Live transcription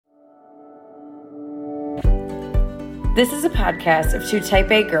This is a podcast of two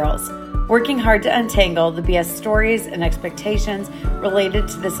Type A girls working hard to untangle the BS stories and expectations related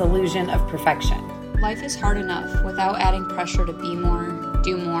to this illusion of perfection. Life is hard enough without adding pressure to be more,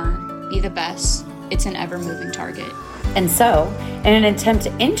 do more, be the best. It's an ever-moving target. And so, in an attempt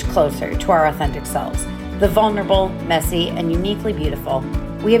to inch closer to our authentic selves, the vulnerable, messy, and uniquely beautiful,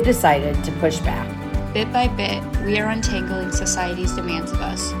 we have decided to push back. Bit by bit, we are untangling society's demands of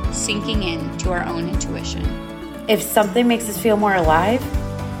us, sinking in to our own intuition. If something makes us feel more alive,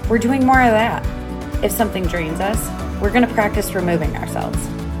 we're doing more of that. If something drains us, we're going to practice removing ourselves.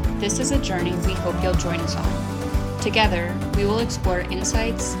 This is a journey we hope you'll join us on. Together, we will explore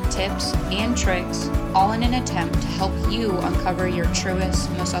insights, tips, and tricks, all in an attempt to help you uncover your truest,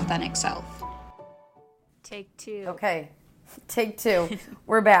 most authentic self. Take two. Okay, take two.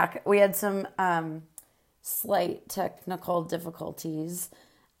 We're back. We had some slight technical difficulties,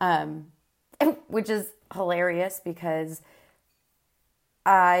 which is hilarious because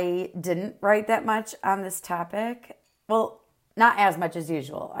I didn't write that much on this topic. Well, not as much as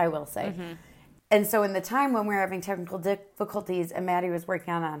usual, I will say. Mm-hmm. And so in the time when we were having technical difficulties and Maddie was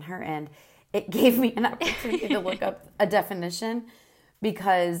working on her end, it gave me an opportunity to look up a definition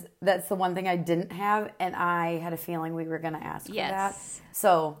because that's the one thing I didn't have, and I had a feeling we were going to ask for that.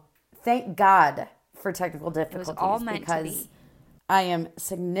 So thank God for technical difficulties. It was all meant to be. I am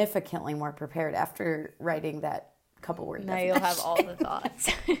significantly more prepared after writing that couple word Now you'll have all the thoughts.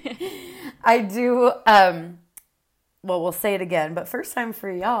 I do, well, we'll say it again, but first time for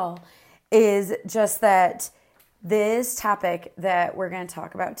y'all is just that this topic that we're going to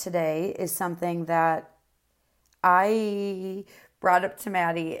talk about today is something that I brought up to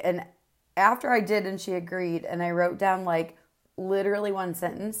Maddie, and after I did and she agreed and I wrote down like literally one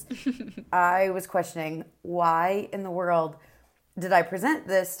sentence, I was questioning why in the world did I present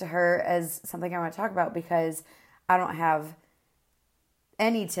this to her as something I want to talk about, because I don't have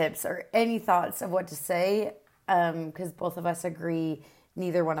any tips or any thoughts of what to say, because both of us agree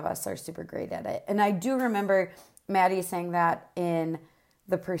neither one of us are super great at it. And I do remember Maddie saying that in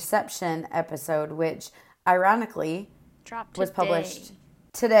the Perception episode, which ironically was published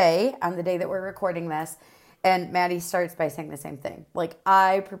today on the day that we're recording this. And Maddie starts by saying the same thing. Like,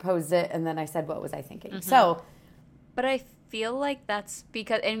 I proposed it and then I said, what was I thinking? Mm-hmm. So, but I feel like that's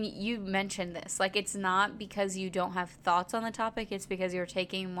because, and you mentioned this, like, it's not because you don't have thoughts on the topic, it's because you're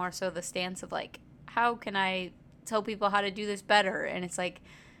taking more so the stance of like, how can I tell people how to do this better? And it's like,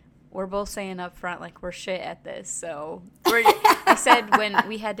 we're both saying up front, like, we're shit at this. So I said when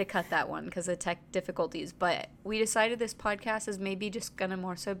we had to cut that one because of tech difficulties, but we decided this podcast is maybe just gonna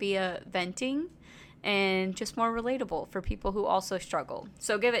more so be a venting and just more relatable for people who also struggle.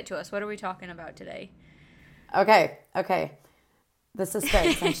 So give it to us. What are we talking about today? Okay. The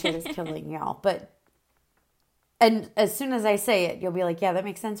suspense, I'm sure, is killing y'all. And as soon as I say it, you'll be like, yeah, that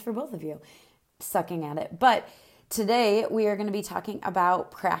makes sense for both of you. Sucking at it. But today we are going to be talking about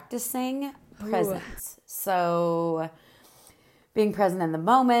practicing presence. So being present in the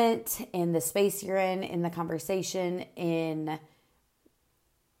moment, in the space you're in the conversation, in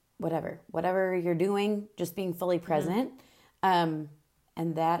whatever you're doing, just being fully present. Mm-hmm.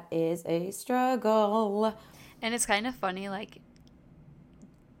 And that is a struggle. And it's kind of funny, like,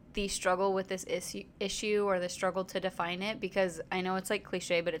 the struggle with this issue or the struggle to define it, because I know it's like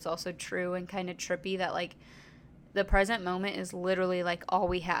cliche, but it's also true and kind of trippy that like the present moment is literally like all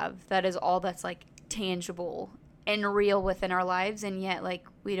we have. That is all that's like tangible and real within our lives. And yet like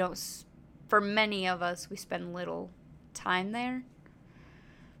we don't, for many of us, we spend little time there.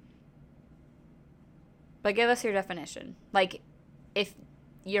 But give us your definition. Like, if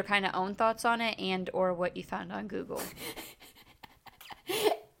your kind of own thoughts on it and or what you found on Google.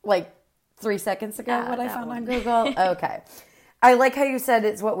 Like 3 seconds ago, what I found on Google? Okay. I like how you said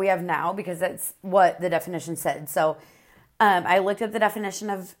it's what we have now, because that's what the definition said. So I looked at the definition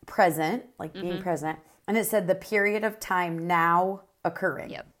of present, like being present, and it said the period of time now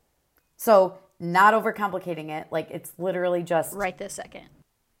occurring. Yep. So not overcomplicating it. Like, it's literally just right this second.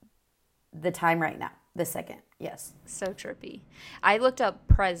 The time right now. This second. Yes. So trippy. I looked up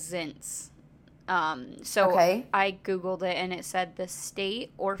presence. Okay. I Googled it and it said the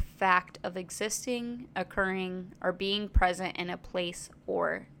state or fact of existing, occurring, or being present in a place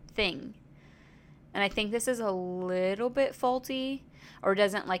or thing. And I think this is a little bit faulty, or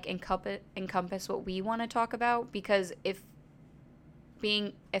doesn't like encompass what we want to talk about, because if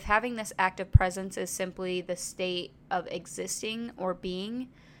having this act of presence is simply the state of existing or being,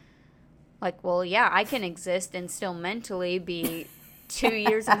 like, well, yeah, I can exist and still mentally be 2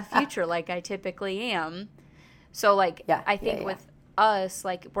 years in the future like I typically am. So, like, I think with us,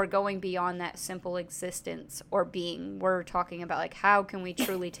 like, we're going beyond that simple existence or being. We're talking about, like, how can we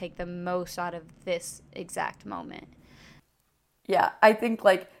truly take the most out of this exact moment? Yeah, I think,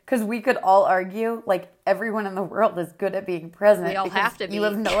 like, because we could all argue, like, everyone in the world is good at being present. We all because have to be. You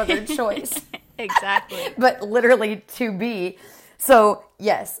have no other choice. Exactly. But literally to be. So,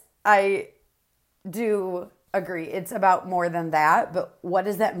 yes, I do agree. It's about more than that. But what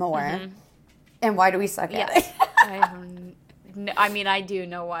is that more? Mm-hmm. And why do we suck at it? I mean, I do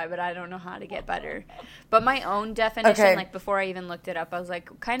know why, but I don't know how to get better. But my own definition, like before I even looked it up, I was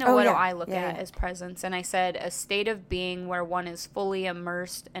like, kind of do I look at as presence? And I said, a state of being where one is fully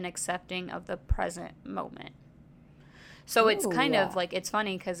immersed and accepting of the present moment. So it's kind of like, it's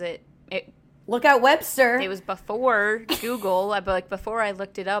funny because it look at Webster. It was before Google, but like before I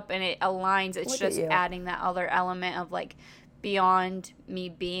looked it up, and it aligns. It's just adding that other element of like, beyond me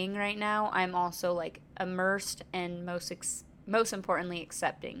being right now, I'm also like immersed and most importantly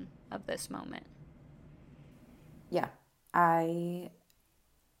accepting of this moment. Yeah, I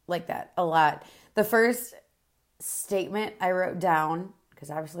like that a lot. The first statement I wrote down, because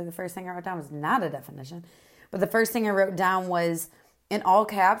obviously the first thing I wrote down was not a definition, but the first thing I wrote down was, in all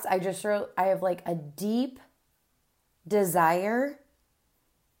caps, I just wrote, I have like a deep desire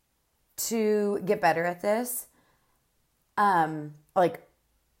to get better at this. Like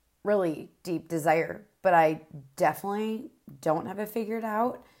really deep desire, but I definitely don't have it figured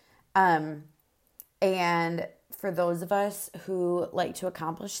out. And for those of us who like to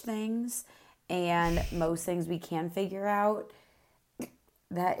accomplish things, and most things we can figure out,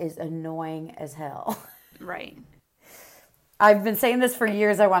 that is annoying as hell. Right. I've been saying this for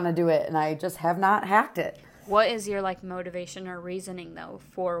years, I want to do it, and I just have not hacked it. What is your like motivation or reasoning though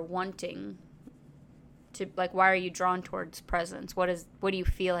for wanting to, like, why are you drawn towards presence? What do you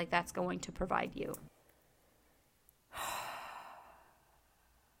feel like that's going to provide you?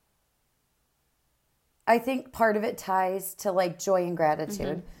 I think part of it ties to like joy and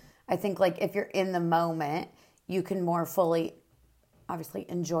gratitude. Mm-hmm. I think like if you're in the moment, you can more fully obviously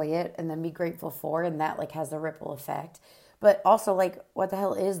enjoy it and then be grateful for, and that like has a ripple effect. But also like, what the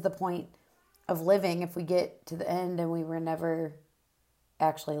hell is the point of living if we get to the end and we were never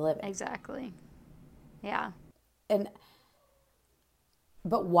actually living? Exactly. Yeah.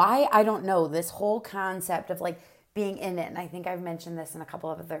 But why? I don't know. This whole concept of like being in it, and I think I've mentioned this in a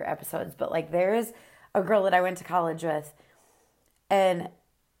couple of other episodes, but like there is a girl that I went to college with, and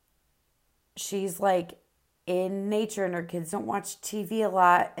she's like in nature, and her kids don't watch TV a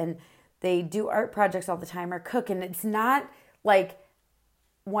lot, and they do art projects all the time or cook, and it's not like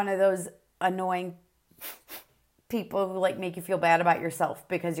one of those annoying people who like make you feel bad about yourself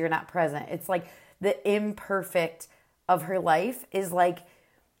because you're not present. It's like the imperfect of her life is like,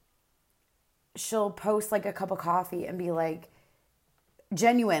 she'll post like a cup of coffee and be like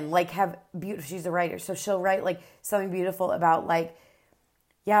genuine, like have beautiful, she's a writer. So she'll write like something beautiful about like,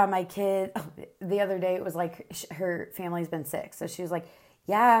 yeah, my kid, the other day it was like her family's been sick. So she was like,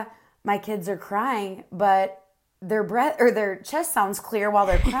 yeah, my kids are crying, but their breath or their chest sounds clear while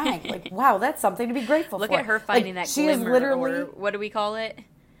they're crying. Like, wow, that's something to be grateful for. Look at her finding like, that she glimmer, is literally, or what do we call it?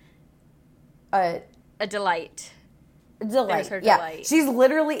 A delight. Delight. Her delight. She's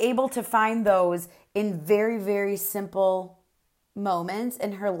literally able to find those in very, very simple moments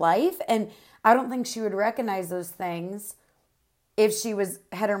in her life. And I don't think she would recognize those things if she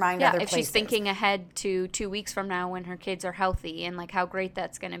had her mind other places. If she's thinking ahead to 2 weeks from now when her kids are healthy and like how great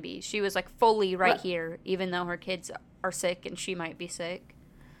that's going to be. She was like fully right here, even though her kids are sick and she might be sick.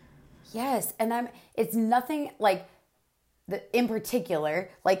 Yes. And it's nothing like in particular,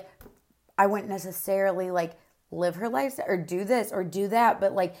 like I wouldn't necessarily like live her life or do this or do that,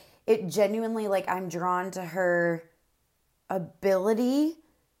 but like it genuinely, like I'm drawn to her ability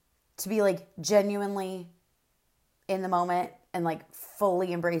to be like genuinely in the moment and like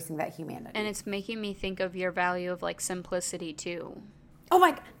fully embracing that humanity. And it's making me think of your value of like simplicity too. Oh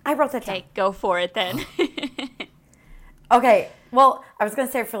my, I wrote that down. Okay, go for it then. Okay, well, I was going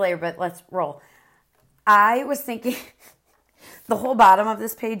to say it for later, but let's roll. I was thinking, the whole bottom of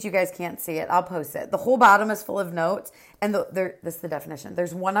this page, you guys can't see it. I'll post it. The whole bottom is full of notes, and this is the definition.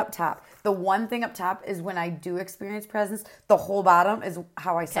 There's one up top. The one thing up top is when I do experience presence. The whole bottom is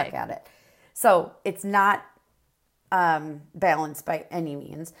how I suck at it. So it's not balanced by any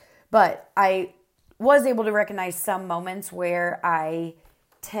means, but I was able to recognize some moments where I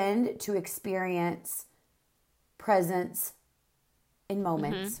tend to experience presence in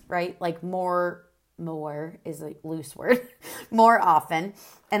moments, right? Like more is a loose word, more often.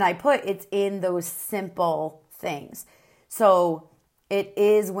 And I put it's in those simple things. So it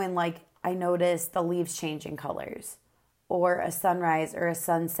is when like I notice the leaves changing colors, or a sunrise or a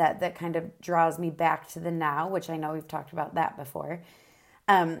sunset that kind of draws me back to the now, which I know we've talked about that before.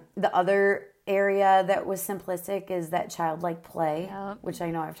 The other area that was simplistic is that childlike play, Yep. which I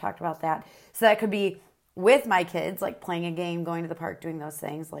know I've talked about that. So that could be with my kids, like playing a game, going to the park, doing those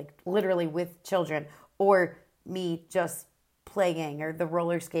things, like literally with children, or me just playing, or the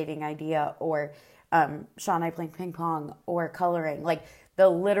roller skating idea, or Sean and I playing ping pong, or coloring. Like the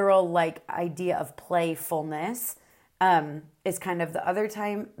literal like idea of playfulness is kind of the other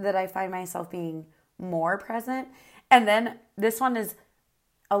time that I find myself being more present. And then this one is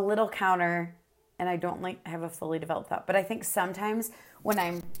a little counter, and I don't like have a fully developed thought, but I think sometimes when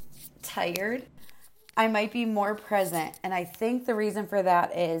I'm tired, I might be more present. And I think the reason for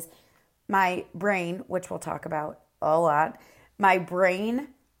that is my brain, which we'll talk about a lot, my brain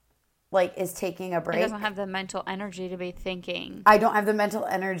like is taking a break. It doesn't have the mental energy to be thinking. I don't have the mental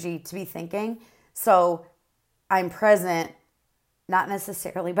energy to be thinking. So I'm present, not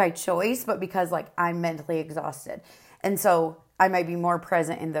necessarily by choice, but because like I'm mentally exhausted. And so I might be more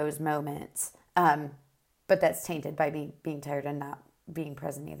present in those moments. But that's tainted by me being tired and not being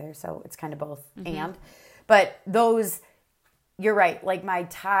present either. So it's kind of both and. But those, you're right, like my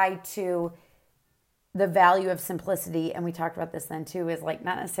tie to the value of simplicity, and we talked about this then too, is like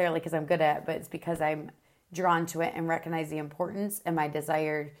not necessarily because I'm good at it, but it's because I'm drawn to it and recognize the importance and my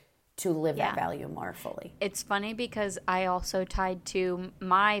desire to live that value more fully. It's funny because I also tied to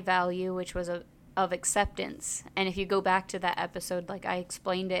my value, which was of acceptance. And if you go back to that episode, like I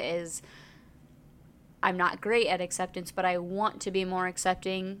explained it is I'm not great at acceptance, but I want to be more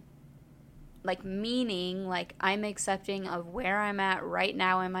accepting, like meaning like I'm accepting of where I'm at right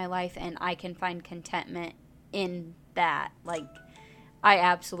now in my life, and I can find contentment in that. Like I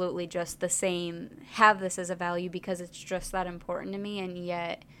absolutely just the same have this as a value because it's just that important to me, and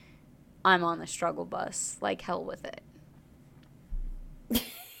yet I'm on the struggle bus, like hell with it.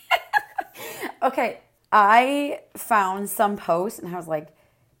 Okay, I found some posts and I was like,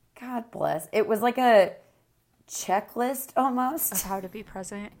 God bless. It was like a checklist almost. Of how to be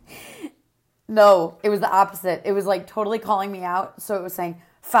present. No, it was the opposite. It was like totally calling me out. So it was saying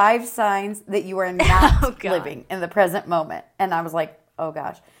 5 signs that you are not living in the present moment. And I was like, oh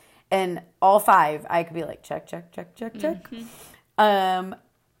gosh. And all 5, I could be like, check, check, check, check, check.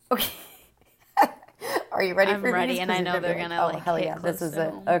 Okay. Are you ready for these? I'm ready, and I know they're going to like hell hit yeah, close this is to it.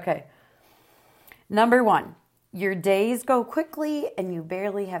 home. Okay. Number 1, your days go quickly and you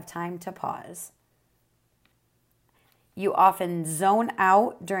barely have time to pause. You often zone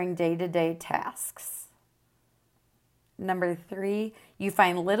out during day-to-day tasks. Number 3, you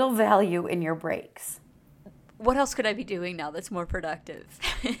find little value in your breaks. What else could I be doing now that's more productive?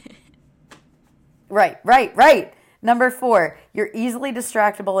 Right. Number 4, you're easily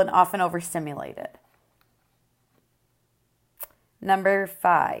distractible and often overstimulated. Number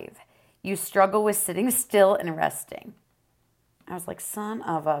 5, you struggle with sitting still and resting. I was like, son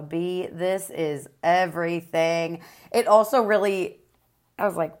of a bee, this is everything. It also really, I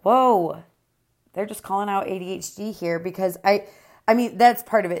was like, whoa, they're just calling out ADHD here, because I mean, that's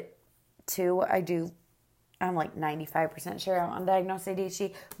part of it too. I'm like 95% sure I'm undiagnosed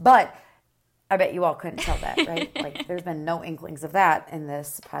ADHD, but I bet you all couldn't tell that, right? Like there's been no inklings of that in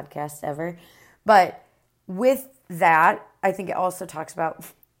this podcast ever. But with that, I think it also talks about,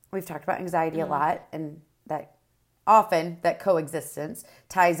 we've talked about anxiety a lot, and that often that coexistence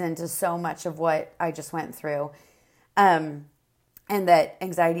ties into so much of what I just went through. And that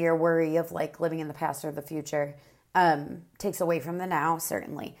anxiety or worry of like living in the past or the future takes away from the now,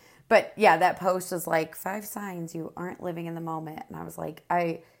 certainly. But yeah, that post was like 5 signs you aren't living in the moment. And I was like,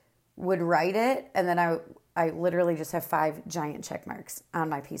 I would write it, and then I literally just have 5 giant check marks on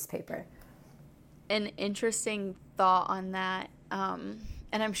my piece of paper. An interesting thought on that, and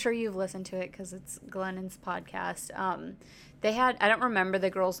I'm sure you've listened to it because it's Glennon's podcast. They had, I don't remember the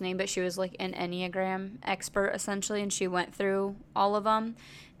girl's name, but she was like an Enneagram expert essentially, and she went through all of them.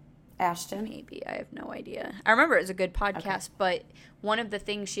 Ashton? Maybe, I have no idea. I remember it was a good podcast, but one of the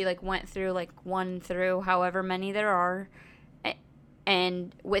things she like went through, like 1 through however many there are,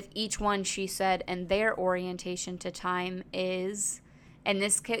 and with each one she said, and their orientation to time is, and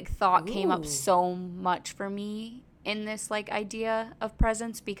this thought came up so much for me in this like idea of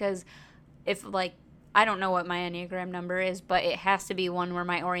presence, because if like, I don't know what my Enneagram number is, but it has to be one where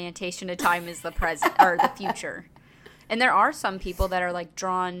my orientation to time is the present or the future. And there are some people that are like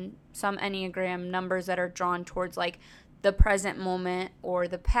drawn, some Enneagram numbers that are drawn towards like the present moment or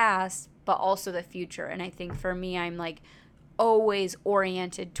the past, but also the future. And I think for me, I'm like always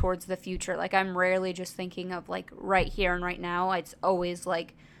oriented towards the future. Like I'm rarely just thinking of like right here and right now. It's always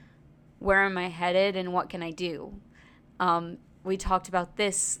like, where am I headed and what can I do? We talked about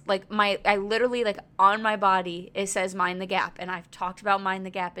this. Like, I literally, like, on my body, it says Mind the Gap. And I've talked about Mind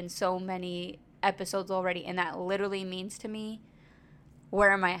the Gap in so many episodes already. And that literally means to me,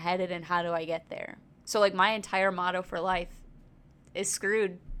 where am I headed and how do I get there? So, like, my entire motto for life is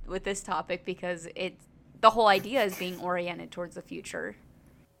screwed with this topic because the whole idea is being oriented towards the future.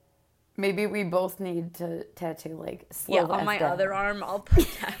 Maybe we both need to tattoo, like, slow Yeah, on my down. other arm, I'll put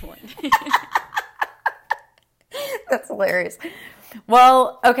that one. That's hilarious.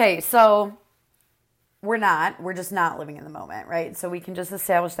 Well, okay, so we're just not living in the moment, right? So we can just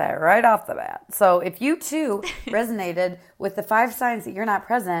establish that right off the bat. So if you too resonated with the 5 signs that you're not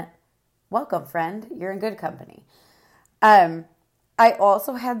present, welcome, friend. You're in good company. I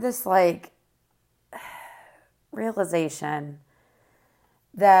also had this, like, realization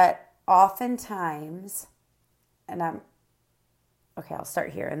that oftentimes, and I'll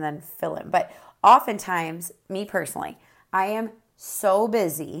start here and then fill in. But oftentimes, me personally, I am so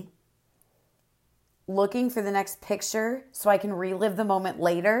busy looking for the next picture so I can relive the moment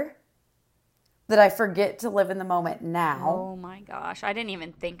later that I forget to live in the moment now. Oh my gosh. I didn't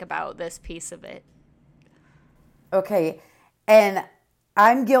even think about this piece of it. Okay. And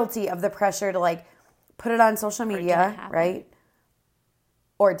I'm guilty of the pressure to, like, put it on social media, right?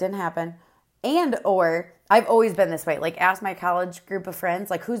 Or it didn't happen. Or I've always been this way. Like, ask my college group of friends,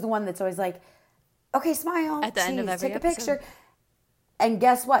 like, who's the one that's always like, okay, smile, at the end of every take a episode. picture. And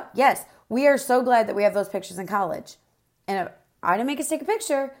guess what? Yes, we are so glad that we have those pictures in college. And if I didn't make us take a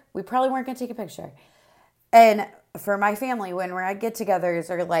picture, we probably weren't going to take a picture. And for my family, when we're at get-togethers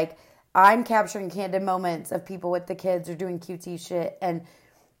or, like, I'm capturing candid moments of people with the kids or doing cutesy shit. And,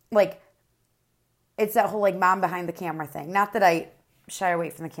 like, it's that whole, like, mom behind the camera thing. Not that I shy away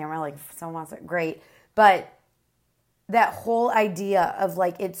from the camera, like, if someone wants it, great. But that whole idea of,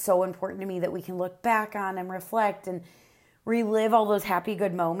 like, it's so important to me that we can look back on and reflect and relive all those happy,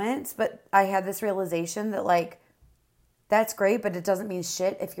 good moments. But I had this realization that, like, that's great, but it doesn't mean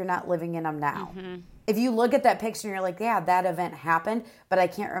shit if you're not living in them now. Mm-hmm. If you look at that picture and you're like, yeah, that event happened, but I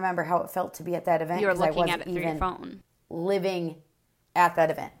can't remember how it felt to be at that event. You're looking at it through your phone. Living at that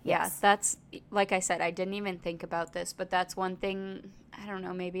event. Yeah, that's, like I said, I didn't even think about this, but that's one thing, I don't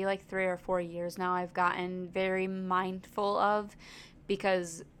know, maybe like 3 or 4 years now I've gotten very mindful of,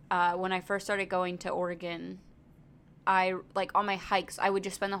 because when I first started going to Oregon, I, like, on my hikes, I would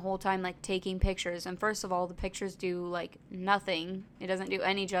just spend the whole time, like, taking pictures. And first of all, the pictures do, like, nothing. It doesn't do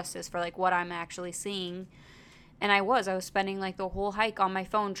any justice for, like, what I'm actually seeing. And I was spending, like, the whole hike on my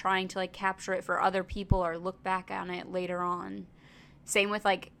phone trying to, like, capture it for other people or look back on it later on. Same with,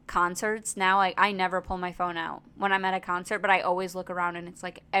 like, concerts. Now, I never pull my phone out when I'm at a concert, but I always look around and it's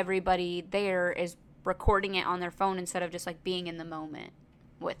like everybody there is recording it on their phone instead of just, like, being in the moment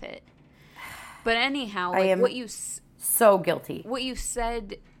with it. But anyhow, like, what you... So guilty. What you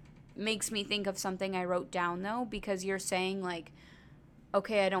said makes me think of something I wrote down, though, because you're saying, like,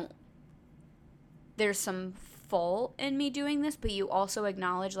 okay, there's some fault in me doing this, but you also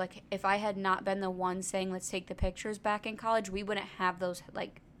acknowledge, like, if I had not been the one saying, let's take the pictures back in college, we wouldn't have those,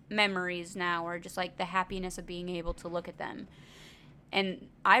 like, memories now, or just, like, the happiness of being able to look at them. And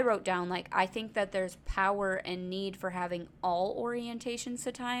I wrote down, like, I think that there's power and need for having all orientations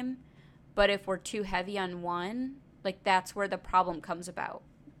to time, but if we're too heavy on one, like, that's where the problem comes about.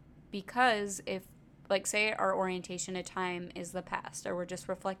 Because if, like, say our orientation to time is the past, or we're just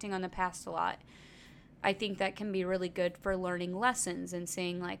reflecting on the past a lot, I think that can be really good for learning lessons and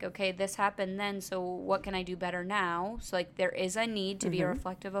saying, like, okay, this happened then, so what can I do better now? So, like, there is a need to be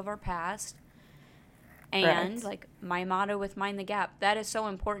reflective of our past. And, right. Like, my motto with Mind the Gap, that is so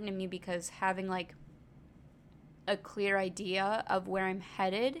important to me because having, like, a clear idea of where I'm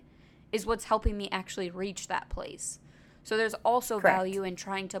headed is what's helping me actually reach that place. So there's also Correct. Value in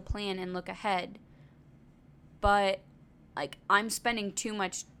trying to plan and look ahead. But, like, I'm spending too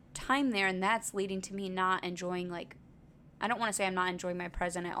much time there, and that's leading to me not enjoying, like, I don't want to say I'm not enjoying my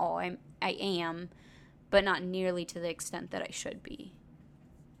present at all. I am, but not nearly to the extent that I should be.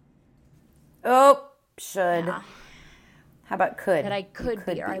 Oh, should. Yeah. How about could? That I could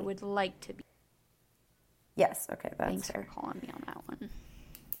be, or I would like to be. Yes, okay. Thanks for calling me on that one.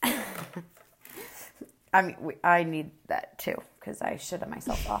 I mean, I need that too, because I shit on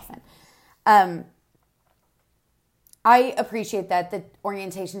myself often. I appreciate that, the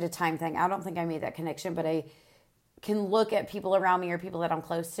orientation to time thing. I don't think I made that connection, but I can look at people around me or people that I'm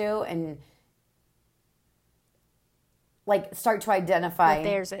close to and, like, start to identify what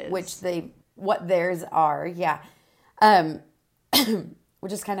theirs is. What theirs are. Yeah.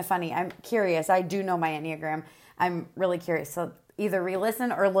 Which is kind of funny. I'm curious. I do know my Enneagram. I'm really curious. So either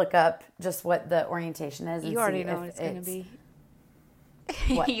re-listen or look up just what the orientation is. And You already see know if what it's going to be.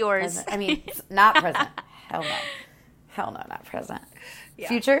 What? Yours. Present? I mean, not present. Hell no. Hell no, not present. Yeah.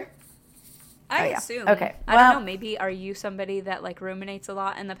 Future? I yeah. assume. Okay. I Well- don't know. Maybe are you somebody that like ruminates a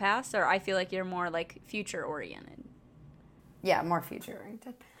lot in the past, or I feel like you're more like future oriented. Yeah, more future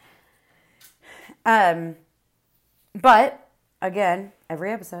oriented. But again,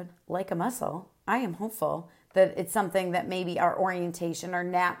 every episode, like a muscle, I am hopeful that it's something that maybe our orientation or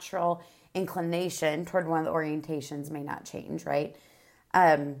natural inclination toward one of the orientations may not change, right?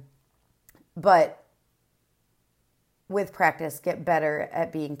 But with practice, get better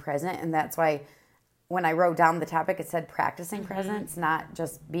at being present. And that's why when I wrote down the topic, it said practicing presence, not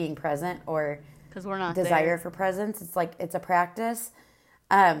just being present or Because we're not desire there. for presence. It's like, it's a practice.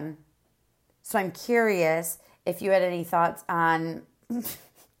 So I'm curious if you had any thoughts on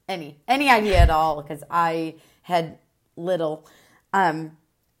any idea at all, because I had little, on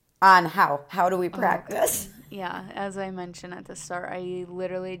how do we practice? Yeah, as I mentioned at the start, I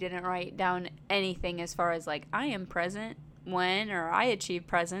literally didn't write down anything as far as like I am present when or I achieve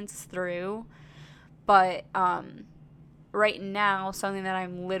presence through. But right now, something that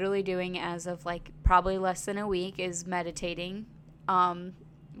I'm literally doing as of like probably less than a week is meditating,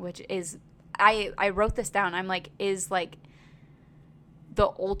 which is I wrote this down. I'm like, is like the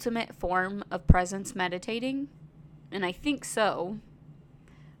ultimate form of presence meditating? And I think so.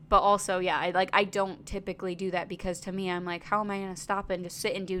 But also, yeah, I don't typically do that because to me, I'm like, how am I going to stop and just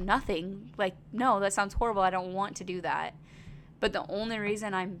sit and do nothing? Like, no, that sounds horrible. I don't want to do that. But the only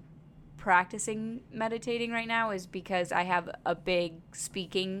reason I'm practicing meditating right now is because I have a big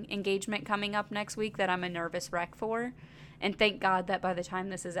speaking engagement coming up next week that I'm a nervous wreck for. And thank God that by the time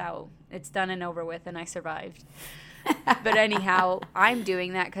this is out, it's done and over with and I survived. But anyhow, I'm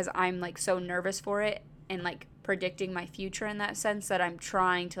doing that because I'm like so nervous for it and like predicting my future in that sense that I'm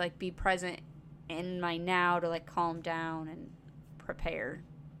trying to like be present in my now to like calm down and prepare.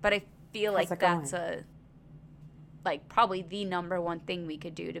 But I feel like that's like probably the number one thing we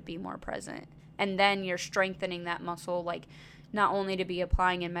could do to be more present. And then you're strengthening that muscle, like not only to be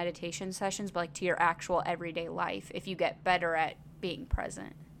applying in meditation sessions, but like to your actual everyday life if you get better at being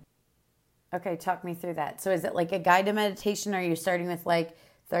present. Okay, talk me through that. So is it like a guided meditation, or are you starting with like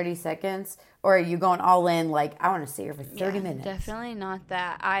 30 seconds, or are you going all in like, I want to sit here for 30 minutes? Definitely not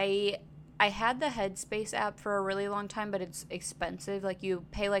that. I had the Headspace app for a really long time, but it's expensive. Like you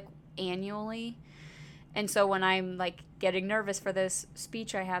pay like annually. And so when I'm like getting nervous for this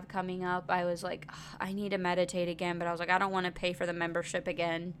speech I have coming up, I was like, I need to meditate again, but I was like, I don't want to pay for the membership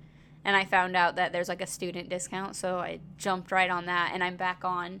again. And I found out that there's like a student discount, so I jumped right on that and I'm back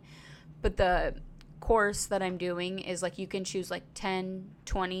on. But the course that I'm doing is like you can choose like 10,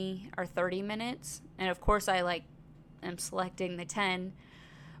 20, or 30 minutes. And of course I like am selecting the 10.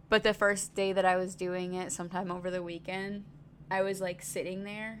 But the first day that I was doing it, sometime over the weekend, I was like sitting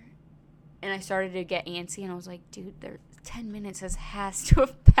there and I started to get antsy and I was like, dude, 10 minutes has to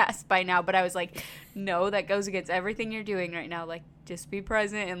have passed by now. But I was like, no, that goes against everything you're doing right now. Like, just be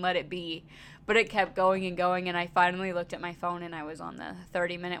present and let it be. But it kept going and going, and I finally looked at my phone and I was on the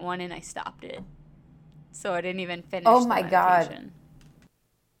 30-minute one and I stopped it. So I didn't even finish Oh my the God. meditation.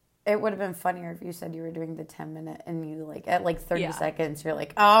 It would have been funnier if you said you were doing the 10-minute and you like at like 30 Yeah. seconds, you're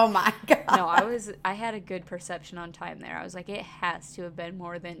like, oh my God. No, I had a good perception on time there. I was like, it has to have been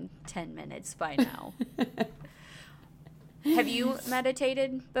more than 10 minutes by now. Have you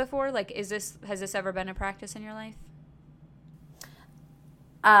meditated before? Like, has this ever been a practice in your life?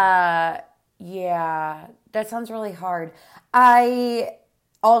 Yeah, that sounds really hard. I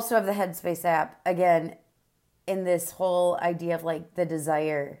also have the Headspace app, again, in this whole idea of like the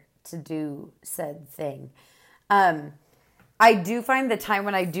desire to do said thing. I do find the time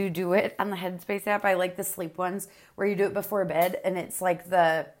when I do it on the Headspace app, I like the sleep ones where you do it before bed, and it's like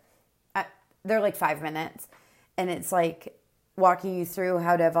they're like 5 minutes, and it's like walking you through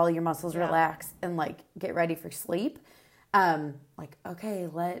how to have all your muscles relax and like get ready for sleep. Like, okay,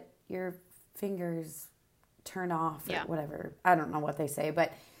 let your fingers turn off or whatever. I don't know what they say,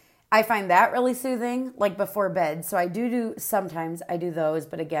 but I find that really soothing, like before bed. So I sometimes I do those,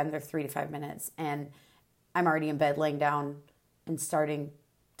 but again, they're 3 to 5 minutes and I'm already in bed laying down and starting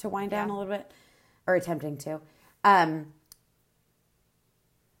to wind down a little bit, or attempting to.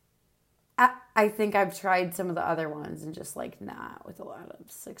 I think I've tried some of the other ones and just like not with a lot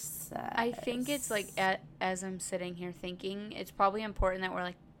of success. I think it's like as I'm sitting here thinking, it's probably important that we're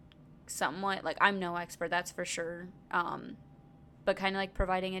like somewhat, like I'm no expert, that's for sure. But kind of like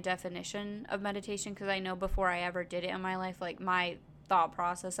providing a definition of meditation, because I know before I ever did it in my life, like my thought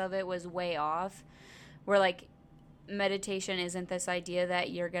process of it was way off. Where like meditation isn't this idea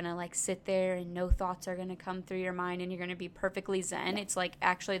that you're going to like sit there and no thoughts are going to come through your mind and you're going to be perfectly zen. It's like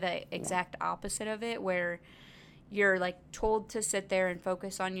actually the exact opposite of it, where you're like told to sit there and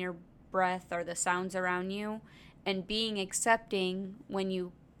focus on your breath or the sounds around you, and being accepting when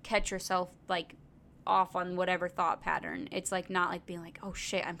you catch yourself like off on whatever thought pattern. It's like not like being like, oh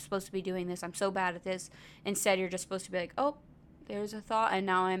shit, I'm supposed to be doing this, I'm so bad at this. Instead, you're just supposed to be like, oh, there's a thought and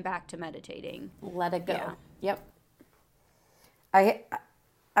now I'm back to meditating. Let it go. Yeah. Yep.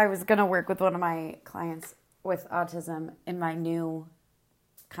 I was going to work with one of my clients with autism in my new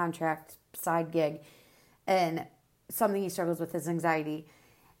contract side gig, and something he struggles with is anxiety.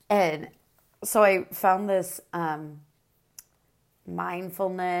 And so I found this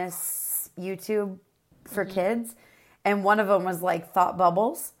mindfulness YouTube for kids, and one of them was like thought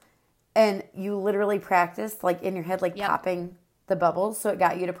bubbles, and you literally practiced like in your head, like popping the bubbles. So it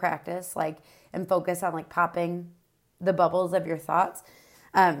got you to practice like and focus on like popping the bubbles of your thoughts.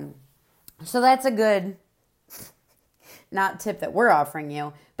 So that's a good, not tip that we're offering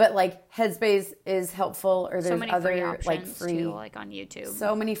you, but like Headspace is helpful, or there's so many other free options like free, too, like on YouTube.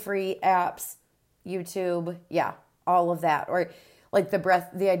 so many free apps, YouTube, yeah, all of that. Or like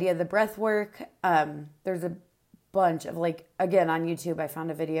the idea of the breath work. There's a bunch of like, again, on YouTube, I found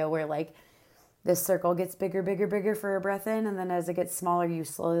a video where like this circle gets bigger, bigger, bigger for a breath in. And then as it gets smaller, you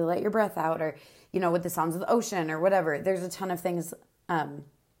slowly let your breath out, or, you know, with the sounds of the ocean or whatever. There's a ton of things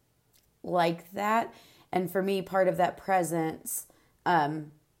like that. And for me, part of that presence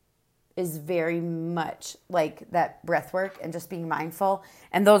is very much like that breath work and just being mindful.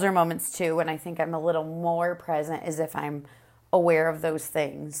 And those are moments too when I think I'm a little more present, is if I'm aware of those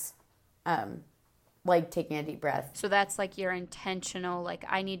things, like taking a deep breath. So that's like your intentional, like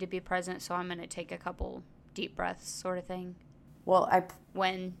I need to be present, so I'm going to take a couple deep breaths sort of thing. Well,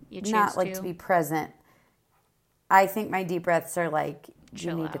 when you choose not like to be present. I think my deep breaths are like,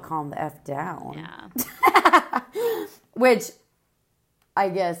 chill you need out. to calm the F down. Yeah. Which I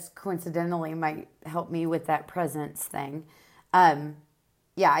guess coincidentally might help me with that presence thing.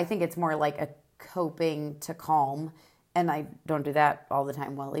 Yeah, I think it's more like a coping to calm, and I don't do that all the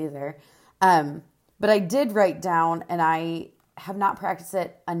time well either. But I did write down, and I have not practiced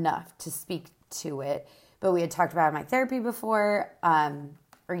it enough to speak to it, but we had talked about it in my therapy before,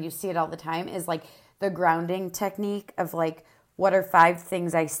 or you see it all the time, is like the grounding technique of like, what are 5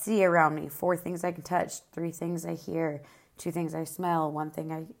 things I see around me, 4 things I can touch, 3 things I hear, 2 things I smell, 1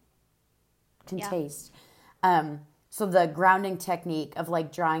 thing I can taste. So the grounding technique of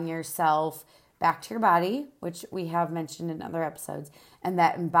like drawing yourself back to your body, which we have mentioned in other episodes, and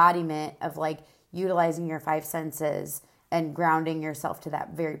that embodiment of like utilizing your 5 senses and grounding yourself to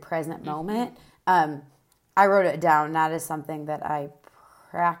that very present moment. I wrote it down not as something that I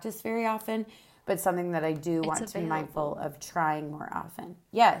practice very often, but something that I do want to be mindful of trying more often.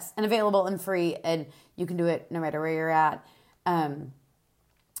 Yes, and available and free, and you can do it no matter where you're at.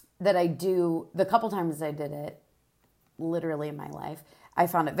 That I do, the couple times I did it, literally in my life, I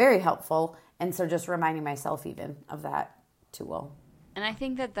found it very helpful, and so just reminding myself even of that tool. And I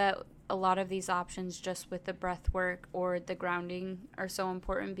think that a lot of these options just with the breath work or the grounding are so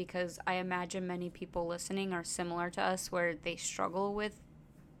important, because I imagine many people listening are similar to us, where they struggle with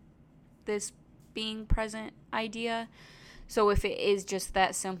this being present idea. So if it is just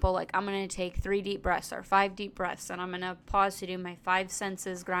that simple, like I'm going to take 3 deep breaths or 5 deep breaths, and I'm going to pause to do my 5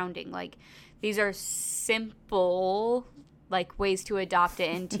 senses grounding, like these are simple like ways to adopt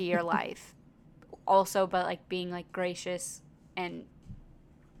it into your life also, but like being like gracious and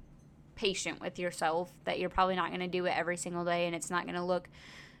patient with yourself, that you're probably not going to do it every single day, and it's not going to look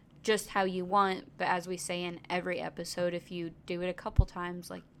just how you want. But as we say in every episode, if you do it a couple times,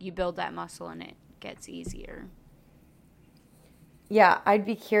 like you build that muscle and it gets easier. Yeah, I'd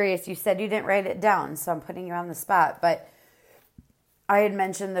be curious. You said you didn't write it down, so I'm putting you on the spot, but I had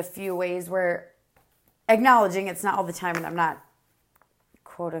mentioned the few ways where acknowledging it's not all the time, and I'm not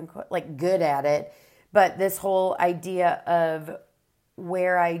quote unquote like good at it, but this whole idea of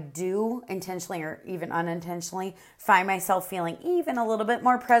where I do intentionally or even unintentionally find myself feeling even a little bit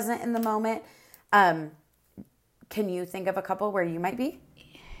more present in the moment. Can you think of a couple where you might be?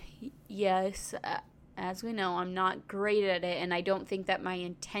 Yes. As we know, I'm not great at it, and I don't think that my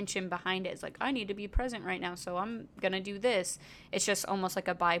intention behind it is like, I need to be present right now, so I'm going to do this. It's just almost like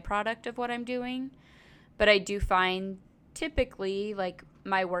a byproduct of what I'm doing. But I do find typically like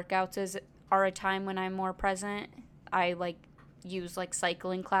my workouts are a time when I'm more present. I like use like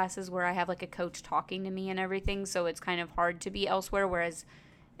cycling classes where I have like a coach talking to me and everything, so it's kind of hard to be elsewhere, whereas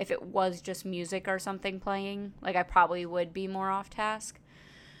if it was just music or something playing, like I probably would be more off task.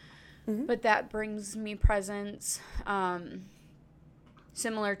 But that brings me presence.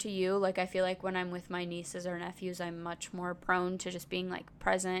 Similar to you, like I feel like when I'm with my nieces or nephews, I'm much more prone to just being like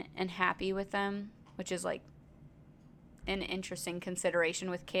present and happy with them, which is like an interesting consideration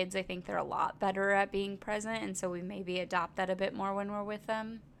with kids. I think they're a lot better at being present, and so we maybe adopt that a bit more when we're with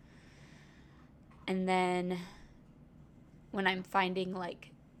them. And then when I'm finding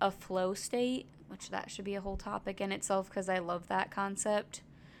like a flow state, which that should be a whole topic in itself because I love that concept.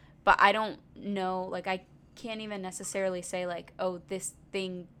 But I don't know, like I can't even necessarily say like, oh, this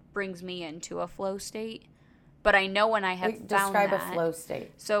thing brings me into a flow state. But I know when I have found describe that. a flow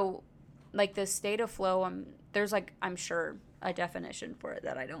state. So like the state of flow, there's like, I'm sure a definition for it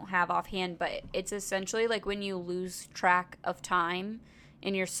that I don't have offhand, but it's essentially like when you lose track of time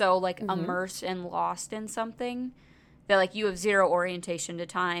and you're so like immersed and lost in something that like you have zero orientation to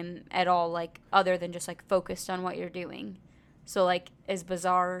time at all, like other than just like focused on what you're doing. So like as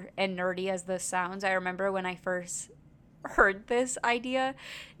bizarre and nerdy as this sounds, I remember when I first heard this idea,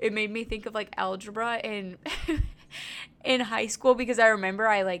 it made me think of like algebra in high school, because I remember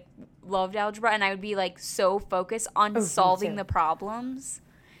I like loved algebra and I would be like so focused on solving the problems.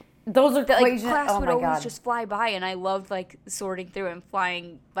 Those equations, like, class would always just fly by, and I loved like sorting through and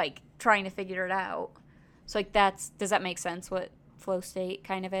flying, like trying to figure it out. So like does that make sense what flow state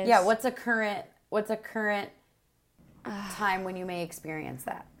kind of is? Yeah, what's a current time when you may experience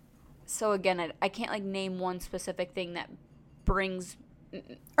that? So again, I can't like name one specific thing that brings,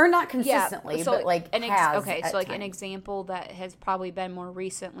 or not consistently, yeah, so but like so like an example that has probably been more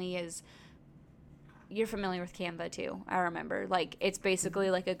recently is, you're familiar with Canva too, I remember. Like it's basically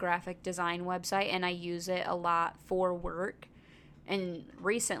like a graphic design website, and I use it a lot for work. And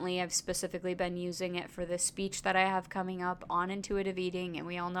recently I've specifically been using it for this speech that I have coming up on intuitive eating, and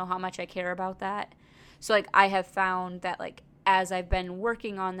we all know how much I care about that. So like I have found that like as I've been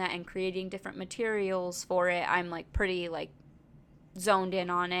working on that and creating different materials for it, I'm like pretty like zoned in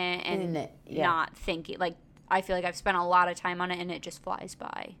on it and not thinking. Like I feel like I've spent a lot of time on it and it just flies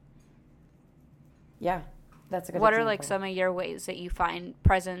by. Yeah, that's a good What example. are like some of your ways that you find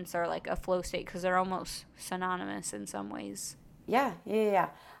presence or like a flow state? Because they're almost synonymous in some ways. Yeah.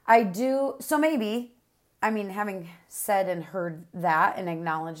 I do. So maybe, I mean, having said and heard that and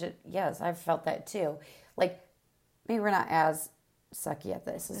acknowledged it, yes, I've felt that too. Like, maybe we're not as sucky at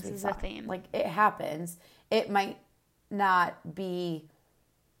this as we thought. This is a theme. Like, it happens. It might not be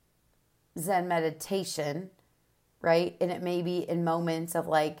Zen meditation, right? And it may be in moments of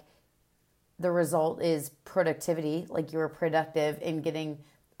like, the result is productivity, like you were productive in getting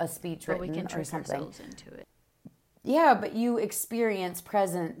a speech written we can or trick something. ourselves into it. Yeah, but you experience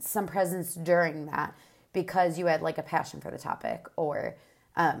some presence during that because you had like a passion for the topic or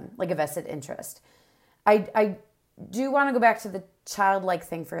like a vested interest. I do want to go back to the childlike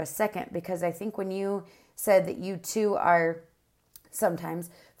thing for a second, because I think when you said that you too are sometimes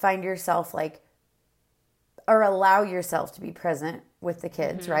find yourself like, or allow yourself to be present with the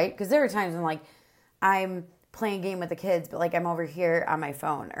kids, right? Because there are times when like I'm playing a game with the kids, but like I'm over here on my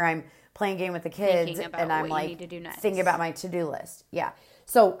phone, or I'm playing a game with the kids and I'm like thinking about my to-do list. Yeah.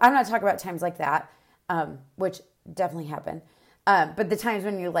 So I'm not talking about times like that, which definitely happen. But the times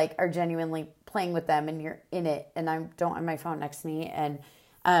when you like are genuinely playing with them and you're in it, and I don't have my phone next to me, and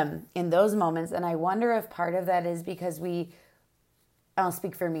in those moments, and I wonder if part of that is because I'll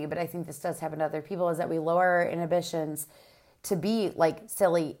speak for me, but I think this does happen to other people, is that we lower our inhibitions to be like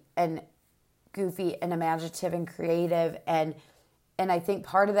silly and goofy and imaginative and creative, and I think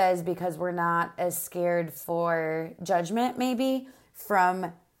part of that is because we're not as scared for judgment maybe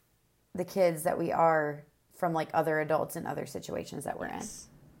from the kids that we are from like other adults in other situations that we're in.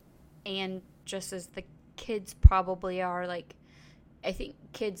 And just as the kids probably are, like I think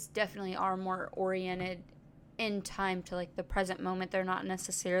kids definitely are more oriented in time to like the present moment. They're not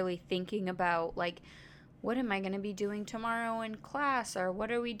necessarily thinking about like, what am I going to be doing tomorrow in class, or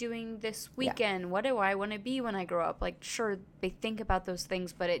what are we doing this weekend? Yeah. What do I want to be when I grow up? Like, sure, they think about those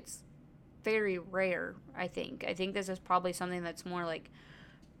things, but it's very rare, I think. I think this is probably something that's more like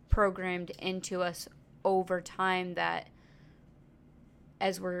programmed into us over time, that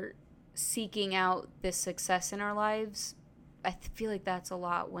as we're seeking out this success in our lives, I feel like that's a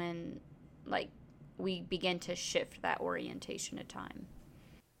lot when like we begin to shift that orientation of time.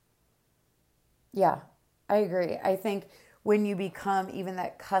 Yeah, I agree. I think when you become even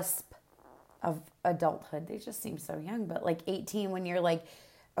that cusp of adulthood, they just seem so young, but like 18, when you're like,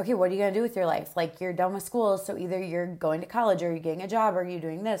 okay, what are you going to do with your life? Like you're done with school, so either you're going to college or you're getting a job, or are you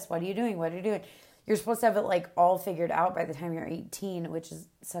doing this? What are you doing? What are you doing? You're supposed to have it like all figured out by the time you're 18, which is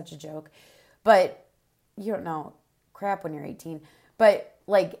such a joke. But you don't know crap when you're 18. But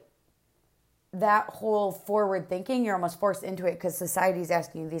like that whole forward thinking, you're almost forced into it because society's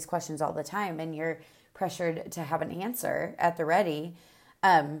asking you these questions all the time and you're pressured to have an answer at the ready.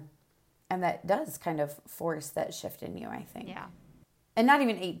 And that does kind of force that shift in you, I think. Yeah. And not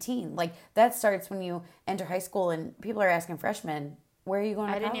even 18. Like, that starts when you enter high school and people are asking freshmen, where are you going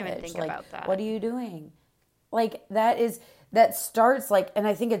to college? I didn't even think like, about that. What are you doing? Like, that starts, like, and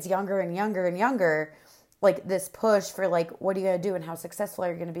I think it's younger and younger and younger, like, this push for, like, what are you going to do and how successful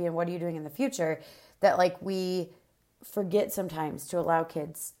are you going to be and what are you doing in the future, that, like, we forget sometimes to allow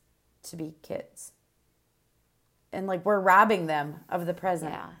kids to be kids. And, like, we're robbing them of the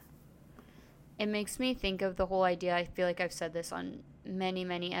present. Yeah. It makes me think of the whole idea. I feel like I've said this on many,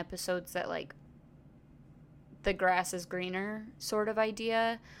 many episodes, that, like, the grass is greener sort of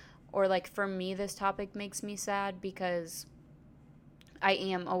idea. Or, like, for me, this topic makes me sad because I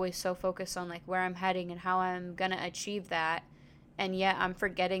am always so focused on, like, where I'm heading and how I'm going to achieve that. And yet I'm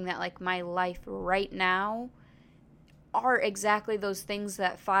forgetting that, like, my life right now are exactly those things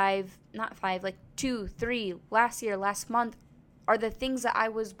that 2, 3, last year, last month, are the things that I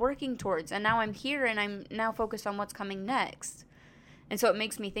was working towards. And now I'm here and I'm now focused on what's coming next. And so it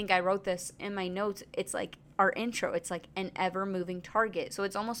makes me think, I wrote this in my notes, it's like our intro, it's like an ever-moving target. So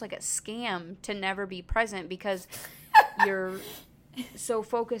it's almost like a scam to never be present because you're so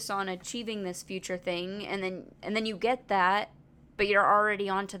focused on achieving this future thing, and then you get that, but you're already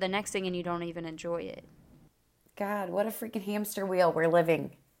on to the next thing and you don't even enjoy it. God, what a freaking hamster wheel we're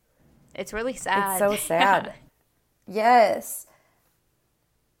living. It's really sad. It's so sad. Yes.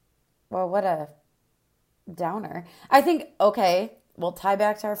 Well, what a downer. I think, okay, we'll tie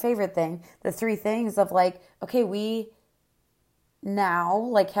back to our favorite thing, the 3 things of, like, okay, we now,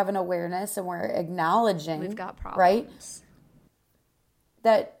 like, have an awareness and we're acknowledging, We've got problems. Right?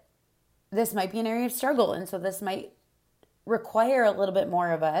 That this might be an area of struggle, and so this might require a little bit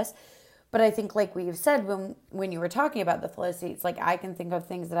more of us. But I think, like we've said, when you were talking about the flow states, like, I can think of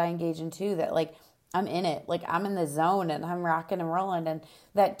things that I engage in too, that, like, I'm in it, like, I'm in the zone and I'm rocking and rolling, and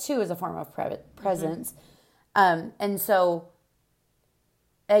that too is a form of presence. And so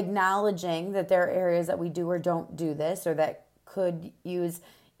acknowledging that there are areas that we do or don't do this, or that could use,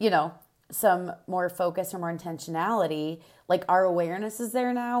 some more focus or more intentionality, like, our awareness is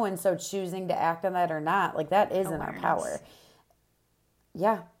there now, and so choosing to act on that or not, like, that is in our power.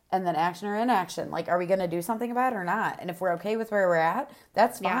 Yeah. And then action or inaction, like, are we going to do something about it or not? And if we're okay with where we're at,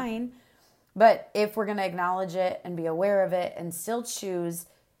 that's fine. Yeah. But if we're going to acknowledge it and be aware of it and still choose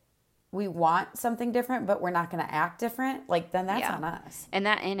we want something different, but we're not going to act different, like, then that's on us. And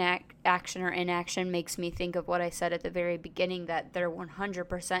that action or inaction makes me think of what I said at the very beginning, that there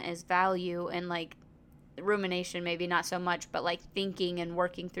 100% is value in, like, rumination, maybe not so much, but, like, thinking and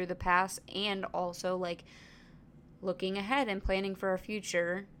working through the past, and also, like, looking ahead and planning for a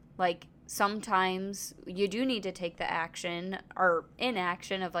future. Like, sometimes you do need to take the action or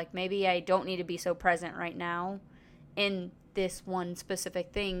inaction of, like, maybe I don't need to be so present right now in this one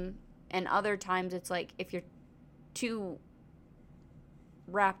specific thing. And other times it's like, if you're too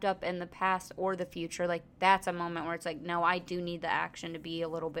wrapped up in the past or the future, like, that's a moment where it's like, no, I do need the action to be a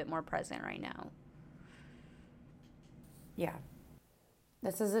little bit more present right now. Yeah.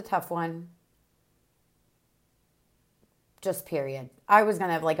 This is a tough one. Just period. I was going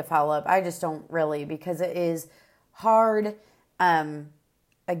to have, like, a follow-up. I just don't really, because it is hard.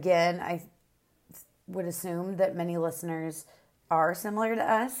 Again, I would assume that many listeners are similar to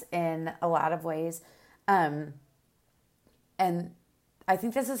us in a lot of ways. And I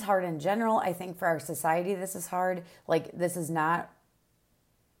think this is hard in general. I think for our society, this is hard. Like, this is not,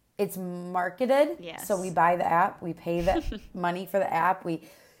 it's marketed. Yes. So we buy the app, we pay the money for the app, we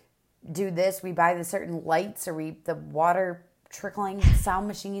do this, we buy the certain lights, or the water trickling sound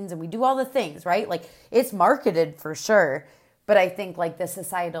machines, and we do all the things, right? Like, it's marketed for sure. But I think, like, the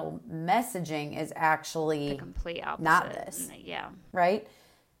societal messaging is actually the complete opposite. Not this. Yeah. Right?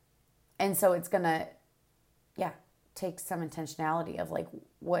 And so it's going to, take some intentionality of, like,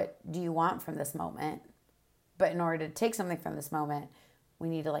 what do you want from this moment? But in order to take something from this moment, we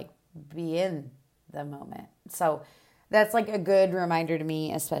need to, like, be in the moment. So that's, like, a good reminder to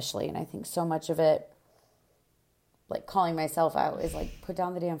me, especially. And I think so much of it, like, calling myself out, is, like, put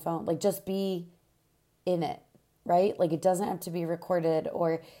down the damn phone. Like, just be in it. Right? Like, it doesn't have to be recorded,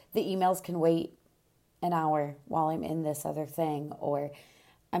 or the emails can wait an hour while I'm in this other thing, or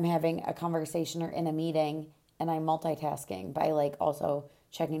I'm having a conversation or in a meeting and I'm multitasking by, like, also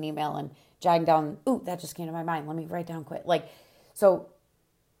checking an email and jotting down, ooh, that just came to my mind, let me write down quick. Like, so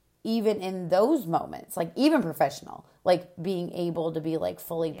even in those moments, like, even professional, like, being able to be, like,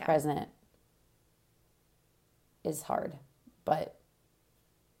 fully present is hard, but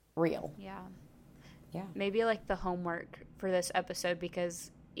real. Yeah. Yeah. maybe like the homework for this episode,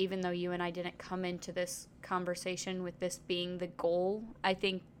 because even though you and I didn't come into this conversation with this being the goal, I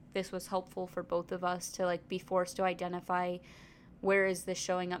think this was helpful for both of us to like be forced to identify where is this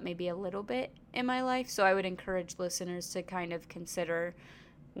showing up maybe a little bit in my life. So I would encourage listeners to kind of consider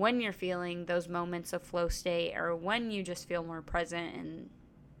when you're feeling those moments of flow state, or when you just feel more present, and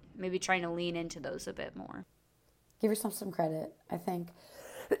maybe trying to lean into those a bit more. Give yourself some credit, I think.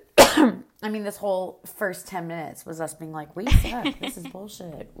 I mean, this whole first 10 minutes was us being like, we suck. This is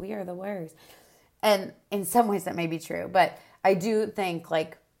bullshit. We are the worst. And in some ways that may be true. But I do think,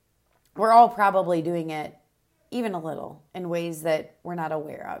 like, we're all probably doing it even a little in ways that we're not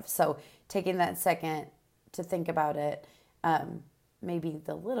aware of. So taking that second to think about it, maybe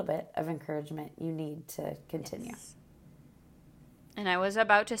the little bit of encouragement you need to continue. Yes. And I was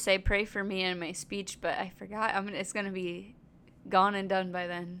about to say pray for me in my speech, but I forgot. It's going to be gone and done by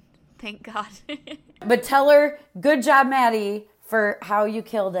then. Thank God. But tell her, good job, Maddie, for how you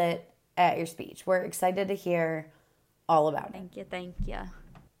killed it at your speech. We're excited to hear all about it. Thank you.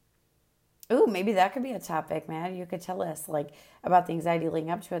 Ooh, maybe that could be a topic, Maddie. You could tell us, like, about the anxiety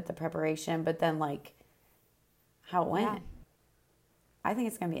leading up to it, the preparation, but then, like, how it went. Yeah. I think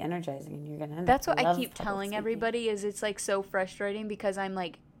it's going to be energizing, and you're going to That's what I keep telling everybody, is it's, like, so frustrating because I'm,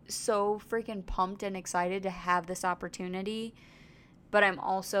 like, so freaking pumped and excited to have this opportunity, but I'm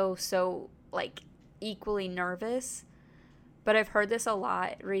also so, like, equally nervous. But I've heard this a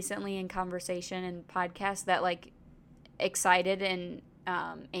lot recently in conversation and podcasts that, like, excited and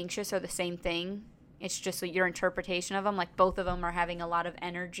anxious are the same thing. It's just your interpretation of them. Like, both of them are having a lot of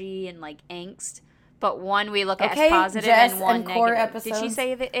energy and, like, angst. But one we look at as positive, Jess, and one and core negative. Episodes. Did she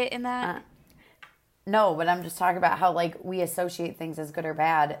say it in that? No, but I'm just talking about how, like, we associate things as good or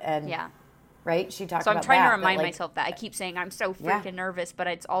bad. And yeah. Right? She talked about that. So I'm trying to remind myself that. I keep saying I'm so freaking nervous, but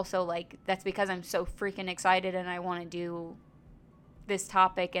it's also, like, that's because I'm so freaking excited and I want to do this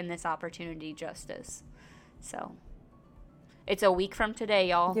topic and this opportunity justice. So it's a week from today,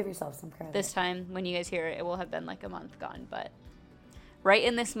 y'all. Give yourself some credit. This time, when you guys hear it, it will have been like a month gone. But right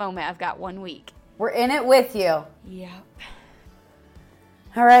in this moment, I've got 1 week. We're in it with you. Yep.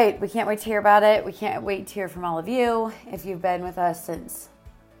 All right. We can't wait to hear about it. We can't wait to hear from all of you. If you've been with us since,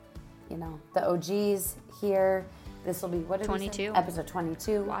 the OGs here, this will be, what did 22. Episode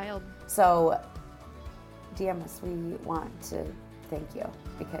 22. Wild. So DM us. We want to thank you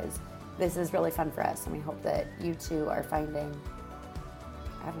because this is really fun for us, and we hope that you too are finding,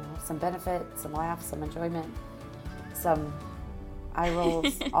 I don't know, some benefit, some laughs, some enjoyment, some eye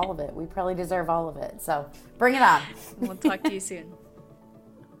rolls, all of it. We probably deserve all of it. So bring it on. We'll talk to you soon.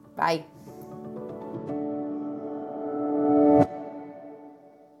 Bye.